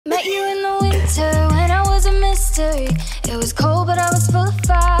winter when I was a mystery. It was cold, but I was full of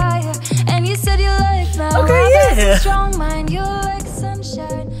fire. And you said you liked my yeah. strong mind. You're like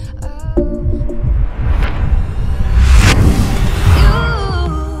sunshine.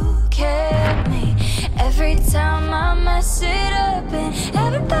 You kept me every time I mess it up. And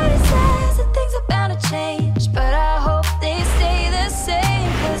everybody says that things are bound to change, but I hope they stay the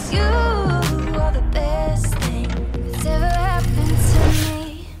same. 'Cause you are the best thing that's ever happened to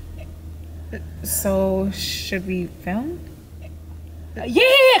me. So, should we film?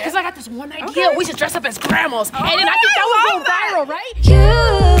 Yeah, because I got this one idea. Okay. We should dress up as grandmas. And then I think that would go viral, right?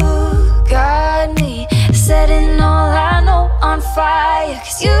 You got me setting all I know on fire.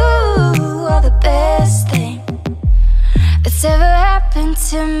 'Cause you are the best thing that's ever happened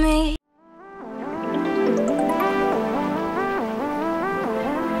to me.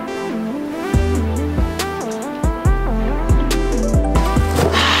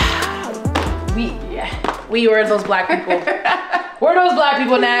 We were those black people. We're those black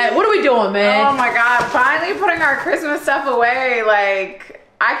people, Nat. What are we doing, man? Oh my God, finally putting our Christmas stuff away. Like,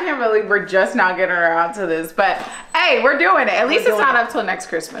 I can't believe we're just now getting around to this. But hey, we're doing it. At least it's not up till next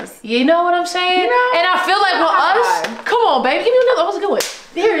Christmas. You know what I'm saying? You know? And I feel like with us, come on, baby. Give me another. What's good?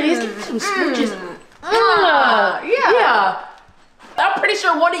 There it is. Give me some smooches. Yeah. I'm pretty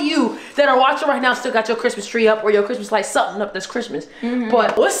sure one of you that are watching right now still got your Christmas tree up or your Christmas light something up this Christmas.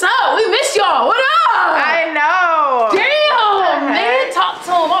 But what's up? We miss y'all. What up? I know. Damn, man. Talk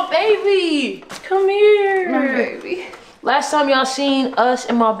to him, my baby. Come here. My baby. Last time y'all seen us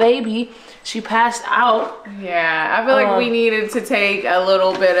and my baby, she passed out. Yeah, I feel like we needed to take a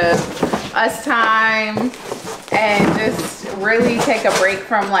little bit of us time and just really take a break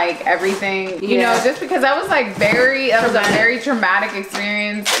from like everything, you know, just because that was like a very traumatic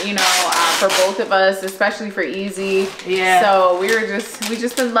experience, you know, for both of us, especially for Ezee. Yeah. So we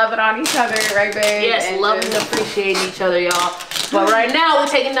just been loving on each other, right, babe? Yes, and loving and appreciating each other, y'all. But right now we're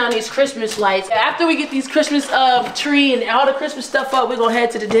taking down these Christmas lights. After we get these Christmas tree and all the Christmas stuff up, we're gonna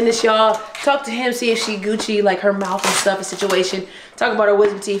head to the dentist, y'all. Talk to him, see if she Gucci, like her mouth and stuff, a situation. Talk about her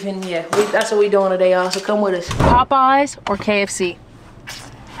wisdom teeth, and yeah, that's what we doing today, y'all. So come with us. Popeyes or KFC?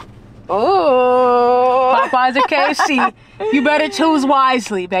 Oh, Popeyes or KFC? You better choose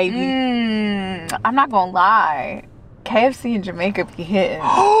wisely, baby. I'm not gonna lie. KFC in Jamaica be hitting. The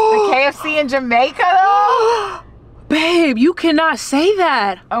KFC in Jamaica though? Babe, you cannot say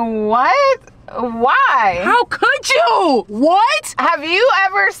that. What? Why? How could you? What? Have you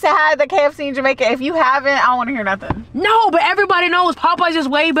ever had the KFC in Jamaica? If you haven't, I don't want to hear nothing. No, but everybody knows Popeyes is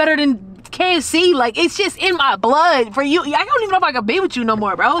way better than KFC. Like, it's just in my blood. For you, I don't even know if I can be with you no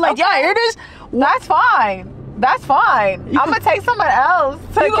more, bro. Like, y'all hear this? That's fine. That's fine. I'm gonna take someone else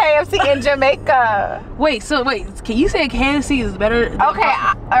to KFC in Jamaica. Wait, can you say KFC is better? Okay,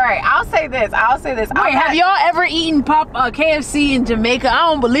 all right. I'll say this. Wait, have y'all ever eaten KFC in Jamaica?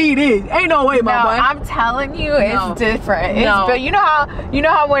 I don't believe this. Ain't no way, my boy. I'm telling you, it's different. But you know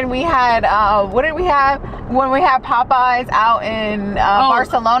how when we had what did we have? When we had Popeyes out in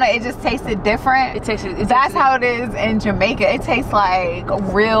Barcelona, it just tasted different. That's how it is in Jamaica. It tastes like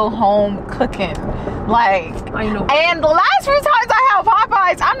real home cooking. Like, I know. And the last few times I had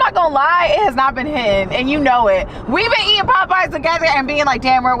Popeyes, I'm not gonna lie, it has not been hitting, and you know it. We've been eating Popeyes together and being like,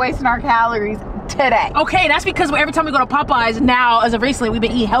 damn, we're wasting our calories today. Okay, that's because every time we go to Popeyes now, as of recently, we've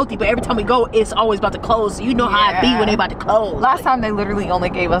been eating healthy, but every time we go, it's always about to close. So you know how it be when they about to close. Last time they literally only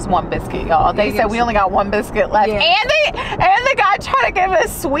gave us one biscuit, y'all. They said we only got one biscuit left. Yeah. And the guy tried to give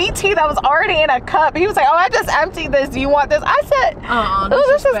us sweet tea that was already in a cup. He was like, oh, I just emptied this. Do you want this? I said, oh,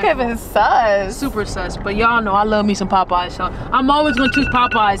 this is giving sus. Super sus. But y'all know I love me some Popeyes, so I'm always gonna choose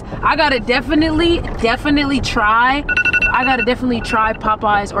Popeyes. I gotta definitely try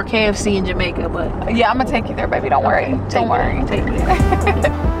Popeyes or KFC in Jamaica, but yeah, I'm gonna take you there, baby. Don't worry. Don't worry. Take me there.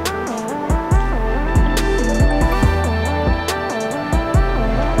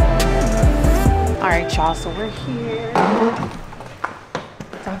 All right, y'all, so we're here.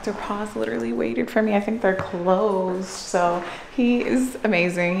 Dr. Paws literally waited for me. I think they're closed, so he is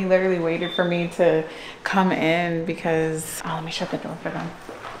amazing. He literally waited for me to come in because, let me shut the door for them.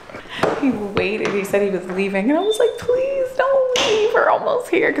 He waited, he said he was leaving, and I was like, please don't leave, we're almost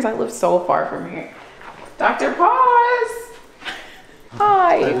here, because I live so far from here. Dr. Paws!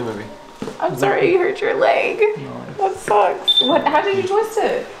 Hi. I'm sorry you hurt your leg. No, that sucks. How did you twist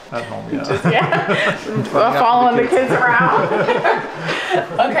it? At home, yeah. Following the kids around.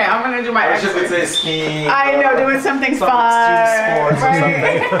 Okay, I'm gonna do my x-ray. Should we say skiing? I know, doing something fun. Sports or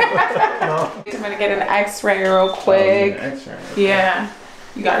something. No. I'm gonna get an x-ray real quick. X-ray. Okay. Yeah.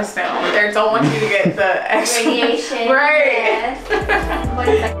 You gotta stay over there. Don't want you to get the x-ray. Radiation. Right.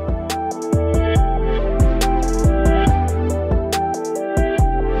 Yes.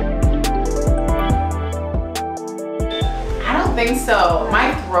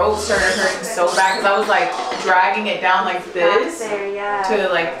 throat started hurting so bad because I was like dragging it down like this to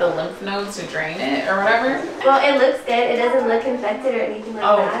like the lymph nodes to drain it or whatever. Well, it looks good. It doesn't look infected or anything like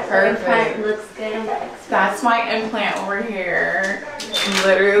that. Perfect. The implant looks good on the X-ray. That's my implant over here.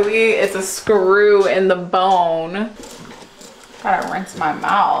 Literally, it's a screw in the bone. Gotta rinse my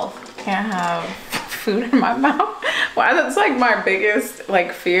mouth. Can't have food in my mouth. Wow, that's like my biggest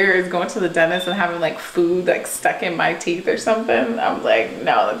like fear is going to the dentist and having like food like stuck in my teeth or something. I'm like,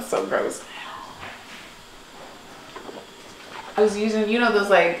 no, that's so gross. I was using, you know, those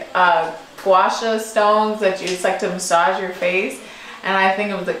like gua sha stones that you just like to massage your face, and I think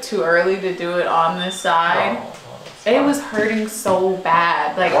it was like too early to do it on this side. It was hurting so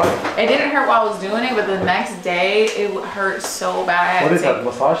bad. Like, it didn't hurt while I was doing it, but the next day it hurt so bad. What is that,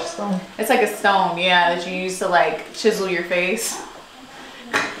 massage stone? It's like a stone, yeah, that you use to like chisel your face.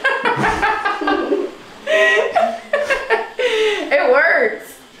 It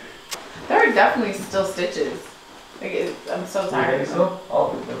works. There are definitely still stitches. Like, I'm so tired. So?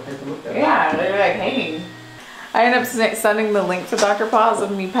 Oh, they'll take a look at it. Yeah, they're like hanging. I ended up sending the link to Dr. Paws of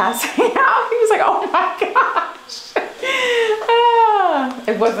me passing out. He was like, oh my gosh.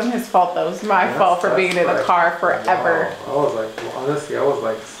 It wasn't his fault though. It was my fault for being in the car forever. Wow. I was like, honestly, I was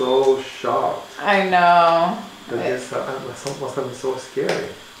like so shocked. I know. That this must have been so scary.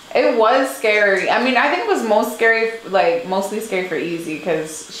 It was scary. I mean, I think it was most scary, like mostly scary for Ezee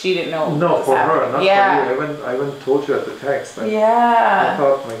because she didn't know. No, what was for happening. her, not for you. I even told you at the text. Like, Yeah. I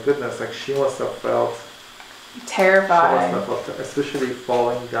thought, my goodness, like she must have felt Terrified. She must have felt, especially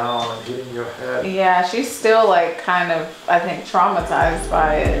falling down and hitting your head. Yeah, she's still like kind of, I think, traumatized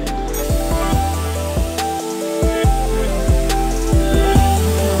by it.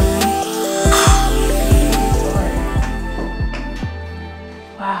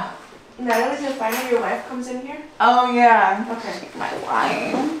 Wow. Natalie's gonna find out your wife comes in here? Oh yeah. Okay. My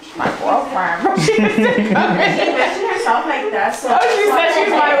wife. My girlfriend. She mentioned herself like that, so. Oh, she said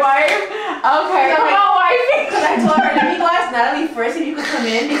she's my wife? Okay, come on, wifey. Because I told her, let me go ask Natalie first if you could come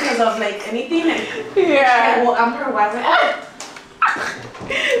in because of like anything. Yeah. And well, I'm her wife. Like, oh.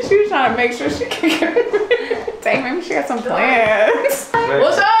 She was trying to make sure she could get it. Dang, maybe she got some plans. What's up, my boy?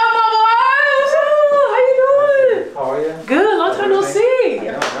 What's up? How you doing? How are you? Good, long time no see.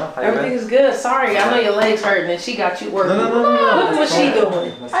 Everything is good. Sorry, I know your legs hurting and she got you working. No. Look at what she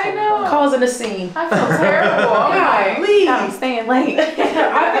doing. I know. Causing a scene. I feel terrible. God, please. I'm staying late.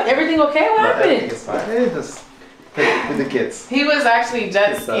 Everything okay? What happened? Everything's fine. Hey, just with the kids. He was actually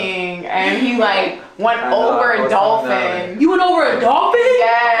jet skiing and he like went over a dolphin. You went over a dolphin?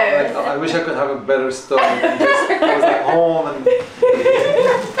 Yes. I wish I could have a better story. I was like home and...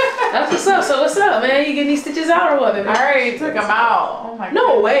 That's what's up. So what's up, man? You getting these stitches out or what, baby? I already took him out. Oh my god.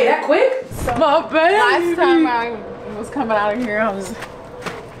 No way, that quick? My baby. Last time I was coming out of here, I was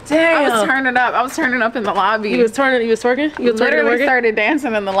turning up. I was turning up in the lobby. You was twerking? You Literally started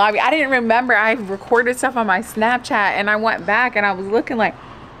dancing in the lobby. I didn't remember. I recorded stuff on my Snapchat and I went back and I was looking like,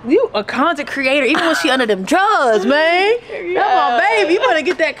 you a content creator, even when she under them drugs, man. Yeah. That's my baby. You better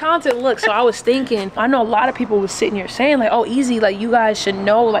get that content look. So I was thinking, I know a lot of people was sitting here saying like, oh, Ezee, like you guys should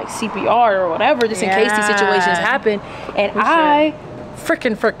know like CPR or whatever, just in case these situations happen. And I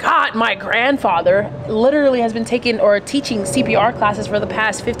freaking forgot my grandfather literally has been taking or teaching CPR classes for the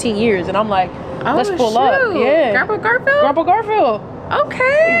past 15 years. And I'm like, let's pull up. Yeah. Grandpa Garfield? Grandpa Garfield.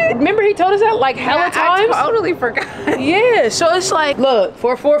 Okay. Remember he told us that like hella times? I totally forgot. Yeah, so it's like, look,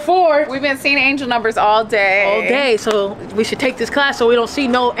 444. We've been seeing angel numbers all day. All day, so we should take this class so we don't see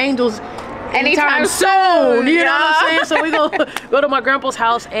no angels anytime soon. You know what I'm saying? So we go to my grandpa's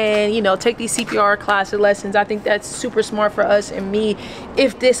house and, you know, take these CPR classes lessons. I think that's super smart for us and me.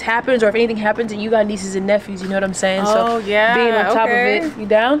 If this happens or if anything happens and you got nieces and nephews, you know what I'm saying? Oh, yeah. Being on top of it. You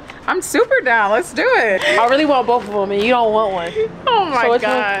down? I'm super down. Let's do it. I really want both of them and you don't want one. Oh my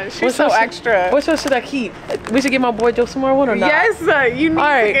gosh. She's so extra. Which one should I keep? We should give my boy Josemar one or not? Yes, you need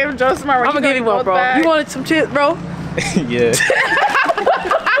to give Josemar one. I'm gonna give him one, bro. You wanted some chips, bro? Yeah.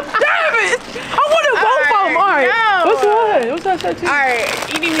 Damn it! I wanted both of them. All right. No. Which one? What's that shit? All right.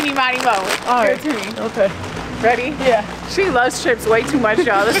 Eeny, meeny, miny, mo. All right. Give it to me. Okay. Ready? Yeah. She loves chips way too much,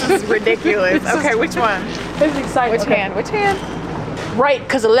 y'all. This is ridiculous. Okay, which one? This is exciting. Which hand? Which hand? Right,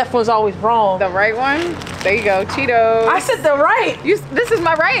 because the left one's always wrong. The right one? There you go. Cheetos. I said the right. This is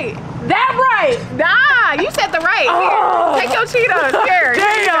my right. That right. Nah, you said the right. Oh. Here, take your Cheetos. Here.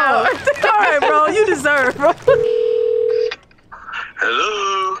 Damn. All right, bro. You deserve, bro.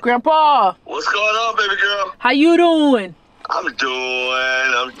 Hello. Grandpa. What's going on, baby girl? How you doing? I'm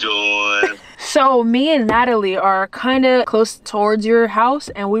doing. So me and Natalie are kind of close towards your house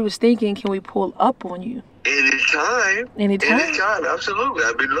and we was thinking, can we pull up on you? Anytime. Anytime, absolutely.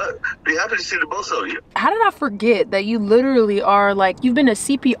 I'd be happy to see the both of you. How did I forget that you literally are like, you've been a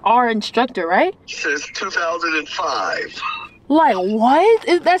CPR instructor, right? Since 2005. Like,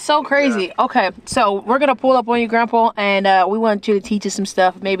 what? That's so crazy. Yeah. Okay, so we're gonna pull up on you, Grandpa, and we want you to teach us some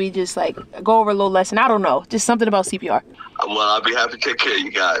stuff. Maybe just like go over a little lesson. I don't know, just something about CPR. Well, I'll be happy to take care of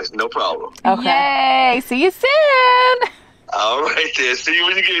you guys. No problem. Okay. Yay! See you soon. All right, then. See you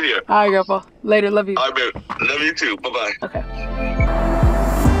when you get here. All right, Grandpa. Later. Love you. All right, baby. Love you too. Bye-bye. Okay.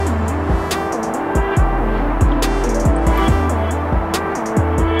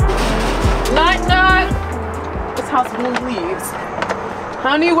 Night, night. This house blue leaves.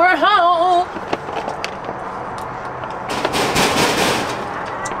 Honey, we're home.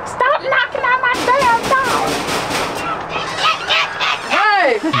 Stop knocking on my damn door.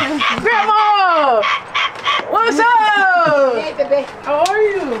 Hey, Grandma. What's up? Hey, baby. How are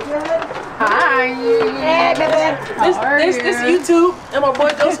you? Good. Hi. Hey, baby. This YouTube and my boy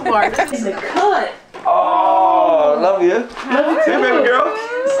Joseph Martin. This is the cut. Oh, love you. Hey, baby girl.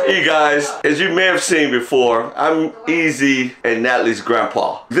 Hey guys, as you may have seen before, I'm Ezee and Natalie's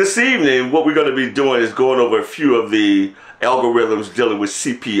grandpa. This evening, what we're going to be doing is going over a few of the algorithms dealing with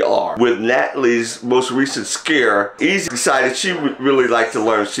CPR. With Natalie's most recent scare, Ezee decided she would really like to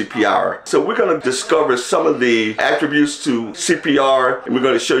learn CPR. So we're going to discover some of the attributes to CPR, and we're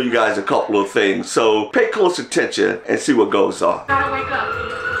going to show you guys a couple of things. So pay close attention and see what goes on. Gotta wake up.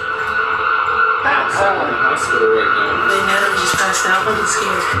 I'm in the hospital right now. Natalie just passed out. I'm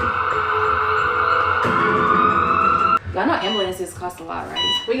scared. Y'all know ambulances cost a lot,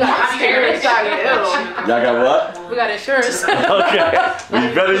 right? We got insurance. Y'all got what? We got insurance. Okay, well,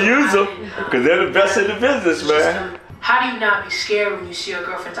 you better use them, because they're the best in the business, man. How do you not be scared when you see your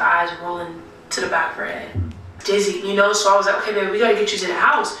girlfriend's eyes rolling to the back of her head? Dizzy, you know? So I was like, okay, baby, we gotta get you to the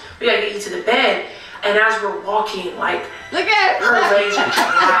house. We gotta get you to the bed. And as we're walking, like, look at her legs are just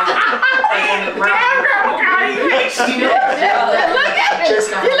like on the ground. You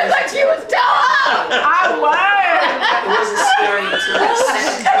look like she was tall. I was. It wasn't scary until the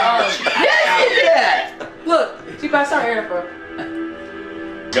second time. Yes, she did. Look, she passed her hair up.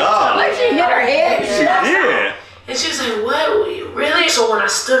 God. Like she hit her head. She did. And she was like, what? Really? So when I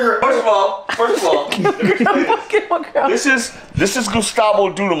stood her First of all, this is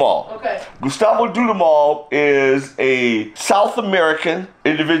Gustavo Dudamel. Okay. Gustavo Dudamel is a South American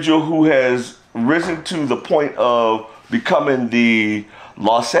individual who has risen to the point of becoming the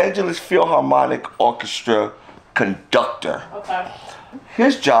Los Angeles Philharmonic Orchestra conductor. Okay.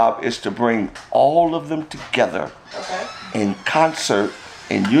 His job is to bring all of them together in concert,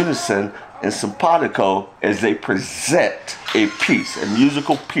 in unison, and simpatico as they present a piece, a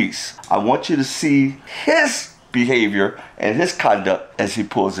musical piece. I want you to see his behavior and his conduct as he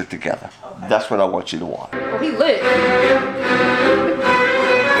pulls it together. That's what I want you to watch. Oh, he lit. Oh,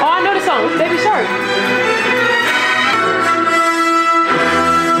 I know the song. It's Baby Shark.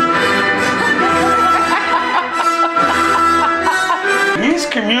 He's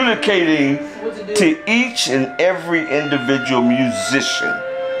communicating to each and every individual musician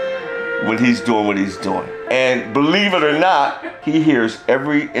when he's doing what he's doing. And believe it or not, he hears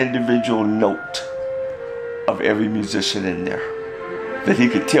every individual note of every musician in there. That he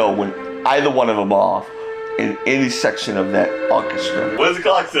could tell when either one of them off in any section of that orchestra. What does the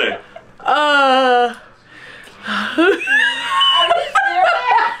clock say?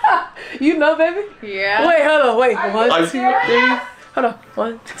 You know, baby? Yeah. Wait, hold on, wait. 1, 2, 3. Hold on.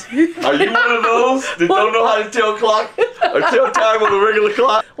 1, 2. Are you one of those that don't know how to tell clock or tell time on a regular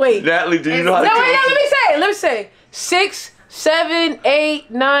clock? Wait. Natalie, do you know how to no, tell? wait, no, let me say. 6, 7, 8,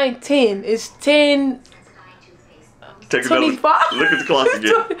 9, 10. It's 10. Take 25. Look at the clock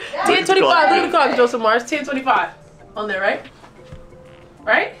again. 10:25. Look at the clock, Joseph Mars. 10:25. On there, right?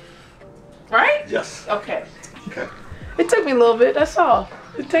 Right? Right? Yes. Okay. Okay. It took me a little bit. That's all.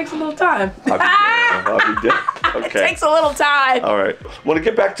 It takes a little time. I'll be dead. Okay. It takes a little time. All right. Want to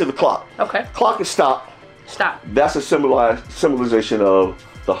get back to the clock. Okay. Clock is stopped. Stop. That's a symbolization of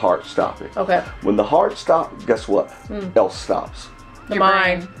the heart stopping. Okay. When the heart stops, guess what? Else stops. The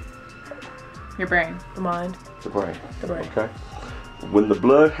mind. Your brain. The mind. The brain. The brain. Okay. When the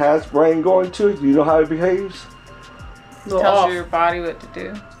blood has brain going to it, you know how it behaves? Tells your body what to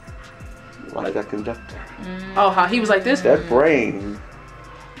do. Like that conductor. Oh, how he was like this? That brain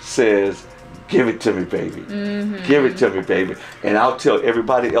says, give it to me, baby. Give it to me, baby. And I'll tell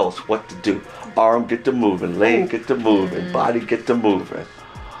everybody else what to do. Arm get to moving, leg get to moving, body get to moving.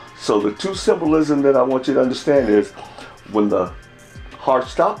 So the two symbolism that I want you to understand is when the heart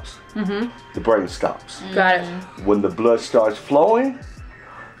stops, the brain stops. Got it. When the blood starts flowing,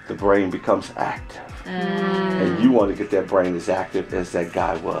 the brain becomes active. And you want to get that brain as active as that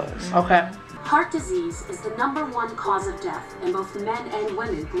guy was. Okay. Heart disease is the #1 cause of death in both men and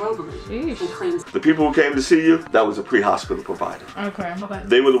women globally. And claims The people who came to see you, that was a pre-hospital provider. Okay.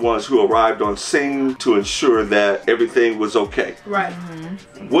 They were the ones who arrived on scene to ensure that everything was okay. Right.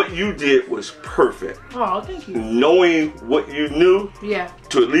 What you did was perfect. Oh, thank you. Knowing what you knew Yeah.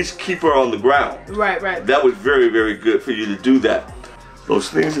 to at least keep her on the ground. Right, right. That was very, very good for you to do that. Those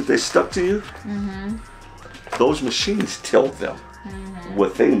things that they stuck to you, those machines tell them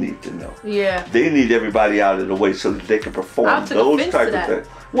what they need to know. Yeah. They need everybody out of the way so that they can perform I took those offense type to of that. things.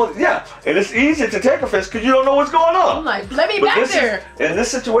 Well, yeah, and it's easy to take offense because you don't know what's going on. I'm like, let me But back this there. in this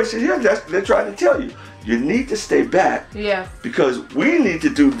situation here, they're trying to tell you, you need to stay back Yeah. because we need to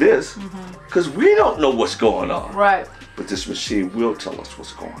do this because we don't know what's going on. Right. But this machine will tell us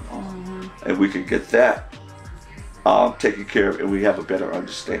what's going on. And we can get that taken care of and we have a better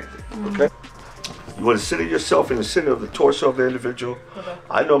understanding. Okay? You want to center yourself in the center of the torso of the individual. Okay.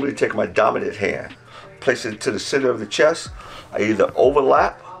 I normally take my dominant hand, place it to the center of the chest. I either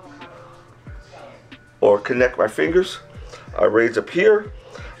overlap or connect my fingers. I raise up here.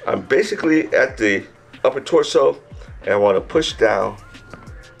 I'm basically at the upper torso and I want to push down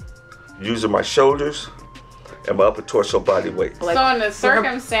using my shoulders and my upper torso body weight. So in the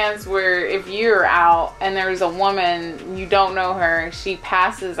circumstance where if you're out and there's a woman, you don't know her, she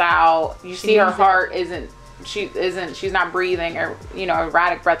passes out, you see her heart she's not breathing or, you know,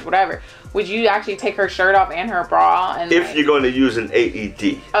 erratic breath, whatever. Would you actually take her shirt off and her bra? And if you're going to use an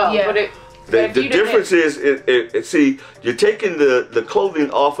AED. Oh, Yeah. but The difference is, see, you're taking the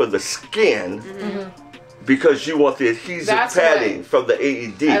clothing off of the skin because you want the adhesive That's padding from the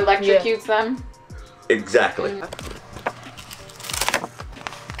AED. electrocutes them. Exactly.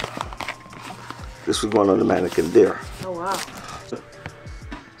 This was going on the mannequin there. Oh, wow.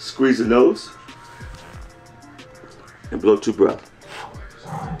 Squeeze the nose and blow 2 breaths.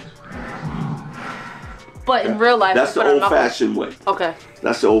 But in real life, That's the put it on my- old-fashioned way. Okay.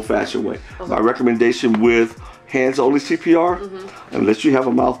 That's the old-fashioned way. My recommendation with hands-only CPR, unless you have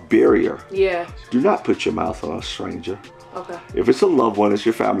a mouth barrier, Yeah. do not put your mouth on a stranger. Okay. If it's a loved one, it's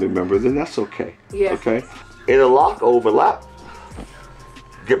your family member, then that's okay. Yeah. Okay? Interlock, overlap.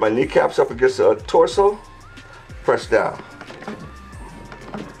 Get my kneecaps up against the torso. Press down.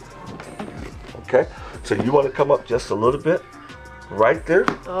 Okay? So you want to come up just a little bit, right there.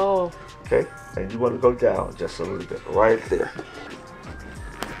 Oh. Okay? And you want to go down just a little bit, right there.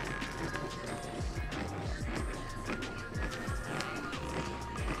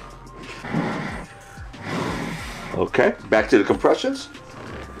 Okay, back to the compressions.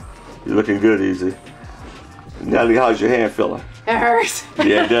 You're looking good, Ezee. Natalie, how's your hand feeling? It hurts.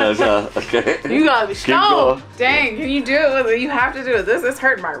 Yeah, it does, huh? Okay. You gotta be Keep strong. going. Dang, can you do it with, you have to do it. This is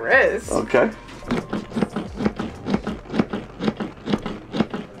hurting my wrist. Okay.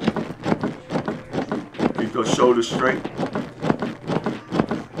 Keep those shoulders straight.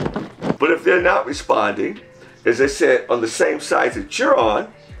 But if they're not responding, as I said, on the same side that you're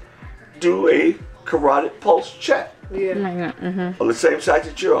on, do a carotid pulse check. Yeah. On the same side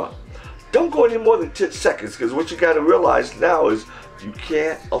that you're on. Don't go any more than 10 seconds because what you got to realize now is you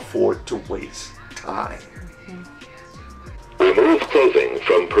can't afford to waste time. Remove clothing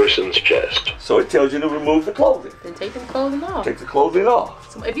from person's chest. So it tells you to remove the clothing. Then take the clothing off. Take the clothing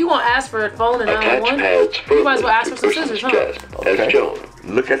off. So if you want to ask for a phone and Attach 911, pads you might as well firmly ask to for some person's scissors, huh? chest, Okay. as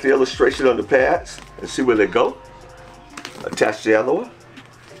shown. Look at the illustration on the pads and see where they go. Attach the other one.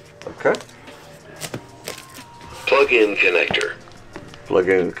 Okay. Plug-in connector. Plug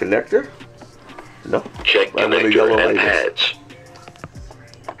in the connector. No. Check Right where the yellow connector and light is.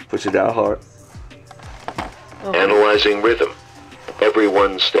 pads. Push it down hard. Analyzing rhythm.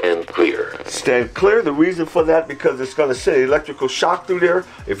 Everyone stand clear. Stand clear. The reason for that because it's going to send electrical shock through there.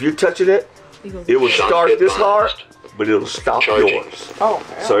 If you're touching it, it will Shock start this hard, advised. but it'll stop Charging. yours. Oh,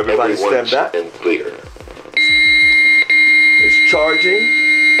 So everybody Everyone stand back. stand clear. It's charging.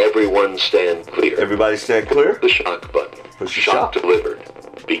 Everyone stand clear. Everybody stand clear. The shock button. Push the Shock shock. delivered.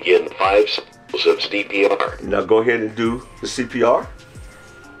 Begin 5 cycles of CPR. Now go ahead and do the CPR.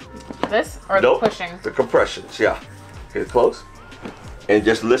 this or Nope. the pushing? The compressions, yeah. Get close. And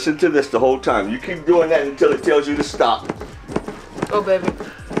just listen to this the whole time. You keep doing that until it tells you to stop. Go, baby.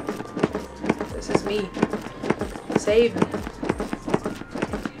 This is me. Save me.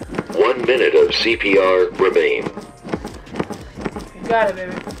 1 minute of CPR remain. You got it,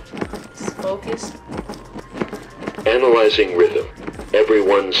 baby. Just focus. Analyzing rhythm.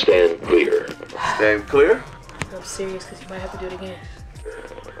 Everyone stand clear. Stand clear. I'm serious because you might have to do it again.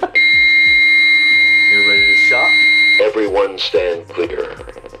 Get ready to shock. Everyone stand clear.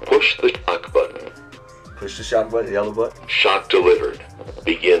 Push the shock button. Push the shock button, yellow button. Shock delivered.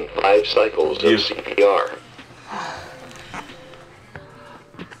 Begin 5 cycles of CPR.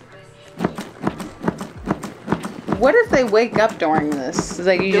 What if they wake up during this? Is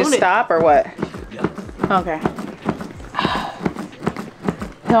like you just stop or what? Yeah. Okay.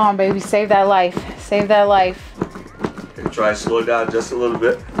 Come on, baby. Save that life. Save that life. Okay, try and slow down just a little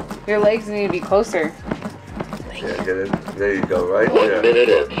bit. Your legs need to be closer. Yeah, get it. There you go, right 1 there. minute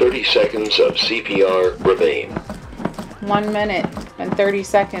and 30 seconds of CPR remain. 1 minute and 30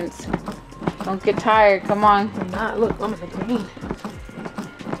 seconds. Don't get tired. Come on. I'm not. Look, I'm in the green.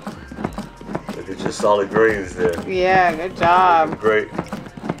 Look at your solid greens there. Yeah, good job. Great.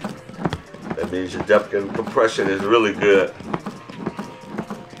 That means your depth and compression is really good.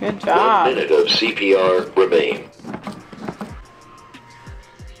 Good 1 job. minute of CPR remain.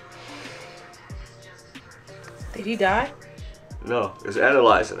 Did he die? No, it's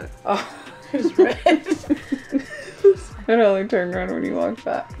analyzing it. Oh, it's red. It only turned around when you walked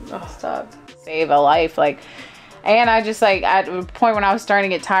back. Oh, stop. Save a life. Like, and I just like, at a point when I was starting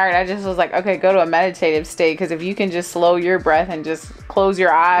to get tired, I just was like, okay, go to a meditative state. Because if you can just slow your breath and just close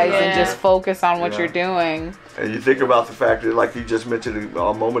your eyes and just focus on what you're doing. And you think about the fact that, like you just mentioned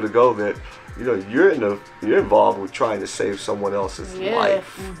a moment ago, that you know you're involved with trying to save someone else's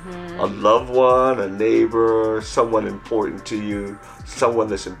life, a loved one, a neighbor, someone important to you, someone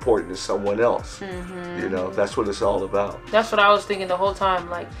that's important to someone else. You know, that's what it's all about. That's what I was thinking the whole time.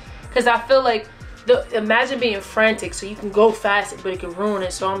 Like, because I feel like imagine being frantic, so you can go fast, but it can ruin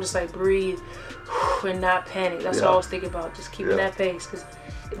it. So I'm just like, breathe and not panic. That's what I was thinking about, just keeping that pace. Because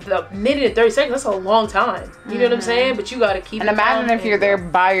the minute and 30 seconds, that's a long time. You know what I'm saying? But you got to keep And imagine if you're there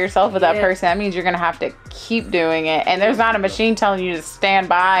by yourself with that person. That means you're going to have to keep doing it. And there's not a machine telling you to stand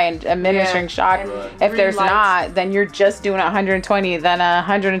by and administering shock. If there's not, then you're just doing 120, then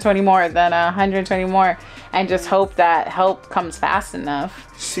 120 more, then 120 more. And just hope that help comes fast enough.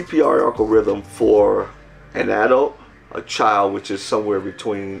 CPR algorithm for an adult, a child, which is somewhere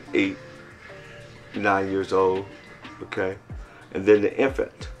between 8 and 9 years old, okay? And then the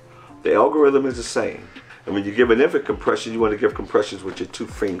infant. The algorithm is the same. And when you give an infant compression, you want to give compressions with your 2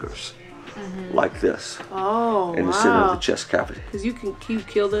 fingers, like this. Oh, in the center of the chest cavity. Because you can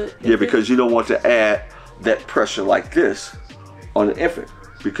kill the Yeah, because you don't want to add that pressure like this on the infant,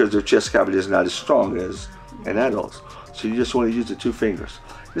 because their chest cavity is not as strong as an adult's. So you just want to use the 2 fingers.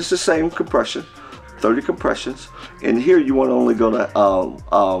 It's the same compression, 30 compressions. And here you want to only go to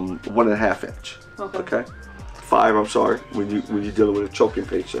 1.5 inch. Okay. 5, I'm sorry, when you're dealing with a choking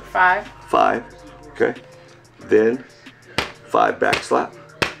patient. 5. 5, okay. Then 5 back slap.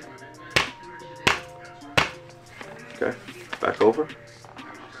 Okay, back over.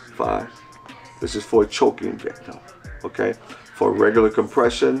 5. This is for a choking victim. Okay, for regular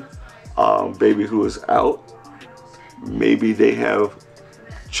compression, baby who is out, maybe they have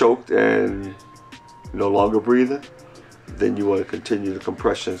choked and no longer breathing. Then you want to continue the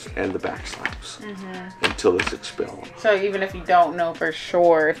compressions and the back slaps until it's expelled. So even if you don't know for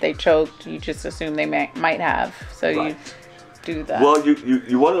sure if they choked, you just assume they might have. So you do that. Well,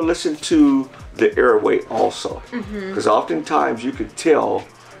 you want to listen to the airway also, because oftentimes you can tell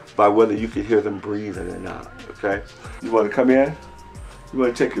by whether you can hear them breathing or not. Okay, you want to come in. You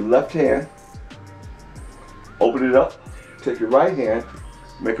want to take your left hand, open it up, take your right hand,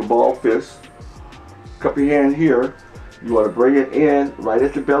 make a ball fist, cup your hand here. You want to bring it in right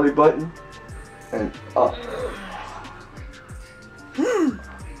at the belly button and up.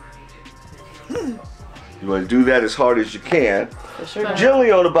 You want to do that as hard as you can.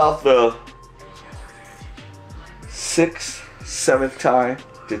 Generally on about the 6th, 7th time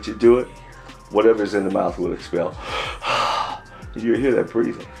that you do it, whatever's in the mouth will expel. You hear that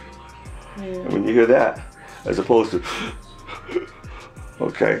breathing. And when you hear that, as opposed to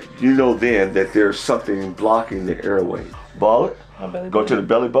okay, you know then that there's something blocking the airway. Ball it, go to the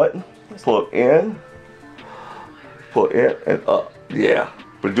belly button, pull it in and up. Yeah,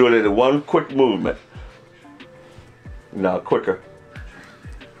 but do it in one quick movement. Now quicker.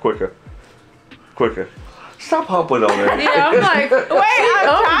 Stop humping on it. Yeah, I'm like, I'm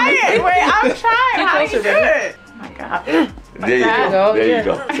trying. How do you do it? Oh my God. There you go. There you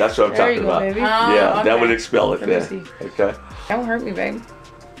go. That's what I'm talking about. Baby. Yeah, that would expel it then. Okay. Don't hurt me, baby.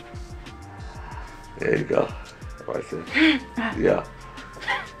 There you go. Right there. Yeah.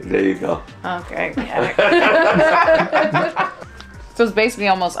 There you go. Okay. So it's basically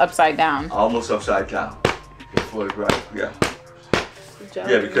almost upside down. Almost upside down. Before the gravity. Yeah.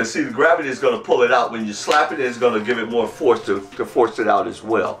 Yeah, because see, the gravity is going to pull it out. When you slap it, it's going to give it more force to force it out as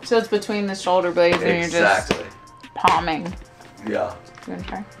well. So it's between the shoulder blades and you're just palming. Yeah. You want to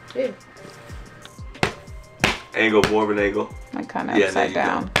try? Yeah. Angle, more of an angle. Like kind of Yeah, upside there you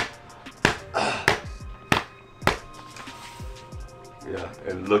down. Yeah,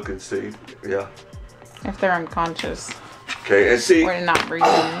 and look and see. Yeah. If they're unconscious Okay, and see. or not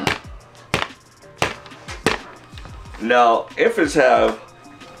breathing. Now, infants have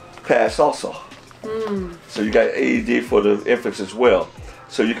pads also. So you got AED for the infants as well.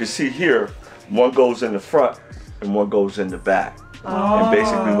 So you can see here, one goes in the front and one goes in the back. And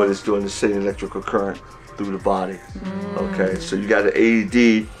basically what it's doing is sending electrical current through the body. Okay, so you got an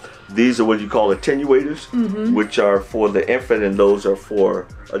AED. These are what you call attenuators, which are for the infant, and those are for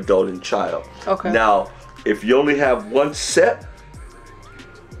adult and child. Okay. Now, if you only have one set,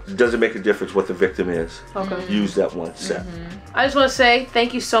 it doesn't make a difference what the victim is. Okay. Use that one set. I just want to say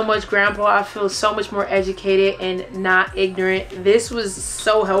thank you so much, Grandpa. I feel so much more educated and not ignorant. This was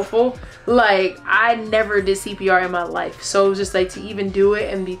so helpful. Like, I never did CPR in my life. So it was just like to even do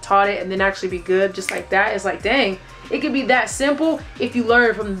it and be taught it and then actually be good just like that. It's like, dang, it could be that simple if you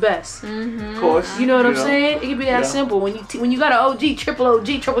learn from the best. Of course. You know what I'm saying? It could be that simple. When you got an OG, triple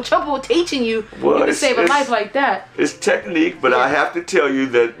OG, triple teaching you, Well, you can save a life like that. It's technique, but I have to tell you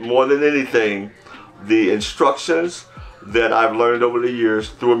that more than anything, the instructions that I've learned over the years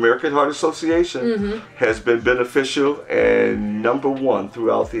through American Heart Association has been beneficial and #1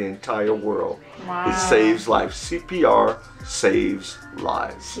 throughout the entire world. Wow. It saves lives. CPR saves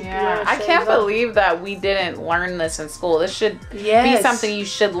lives. Yeah, I can't believe that we didn't learn this in school. This should be something you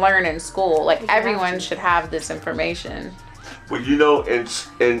should learn in school. Like, everyone should have this information. Well, you know,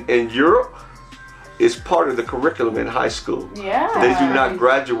 in Europe, it's part of the curriculum in high school. Yeah. They do not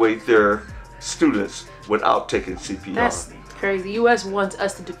graduate their students without taking CPR. That's crazy. The U.S. wants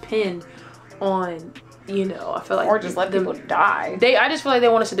us to depend on, you know, I feel like, or just let people die. I just feel like they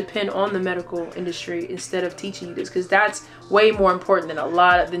want us to depend on the medical industry instead of teaching you this, because that's way more important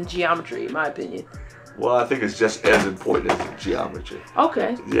than geometry, in my opinion. Well, I think it's just as important as geometry.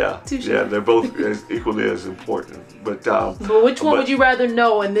 Okay. Yeah, yeah, they're both equally as important. But which one would you rather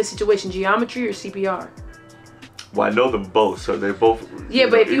know in this situation, geometry or CPR? Well, I know them both, so they're both. Yeah,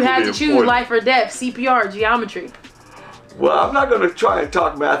 but if you had to choose important. life or death, CPR, geometry. Well, I'm not going to try and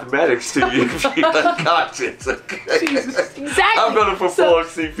talk mathematics to you if you're unconscious. Okay? Exactly. I'm going to perform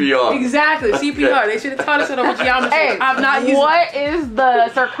CPR. Exactly, CPR. They should have taught us it over geometry. Hey, I'm not using. What is the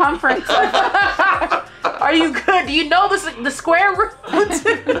circumference of Are you good? Do you know the square root?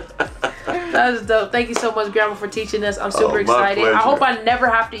 That's dope. Thank you so much, Grandma, for teaching us. I'm super excited. Pleasure. I hope I never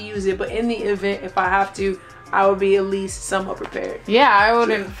have to use it, but in the event, if I have to, I would be at least somewhat prepared. Yeah, I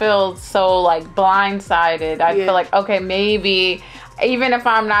wouldn't feel so like blindsided. I'd feel like, okay, maybe even if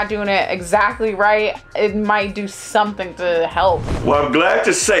I'm not doing it exactly right, it might do something to help. Well, I'm glad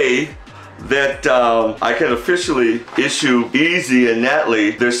to say that I can officially issue Ezee and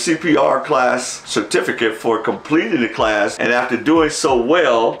Natalie their CPR class certificate for completing the class, and after doing so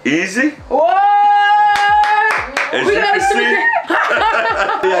well, Ezee? What? As you can see,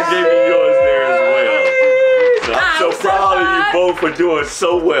 I gave you yours there as well. So I'm so proud of you both for doing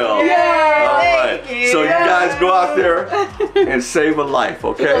so well. Yeah, all right. So you guys go out there and save a life,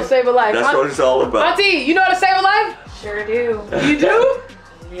 okay? We're gonna save a life. That's what it's all about. Auntie, you know how to save a life? Sure do. You do?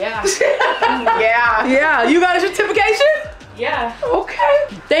 Yeah. Yeah. Yeah. You got a certification? Yeah. Okay.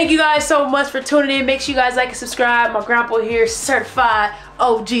 Thank you guys so much for tuning in. Make sure you guys like and subscribe. My grandpa here, certified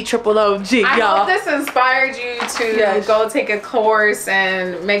OG, triple OG, y'all. I hope this inspired you to go take a course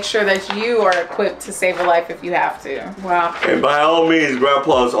and make sure that you are equipped to save a life if you have to. Wow. And by all means,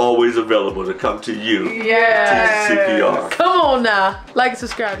 Grandpa is always available to come to you. Yeah. To CPR. Come on now. Like and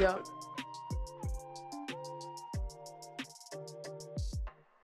subscribe, y'all.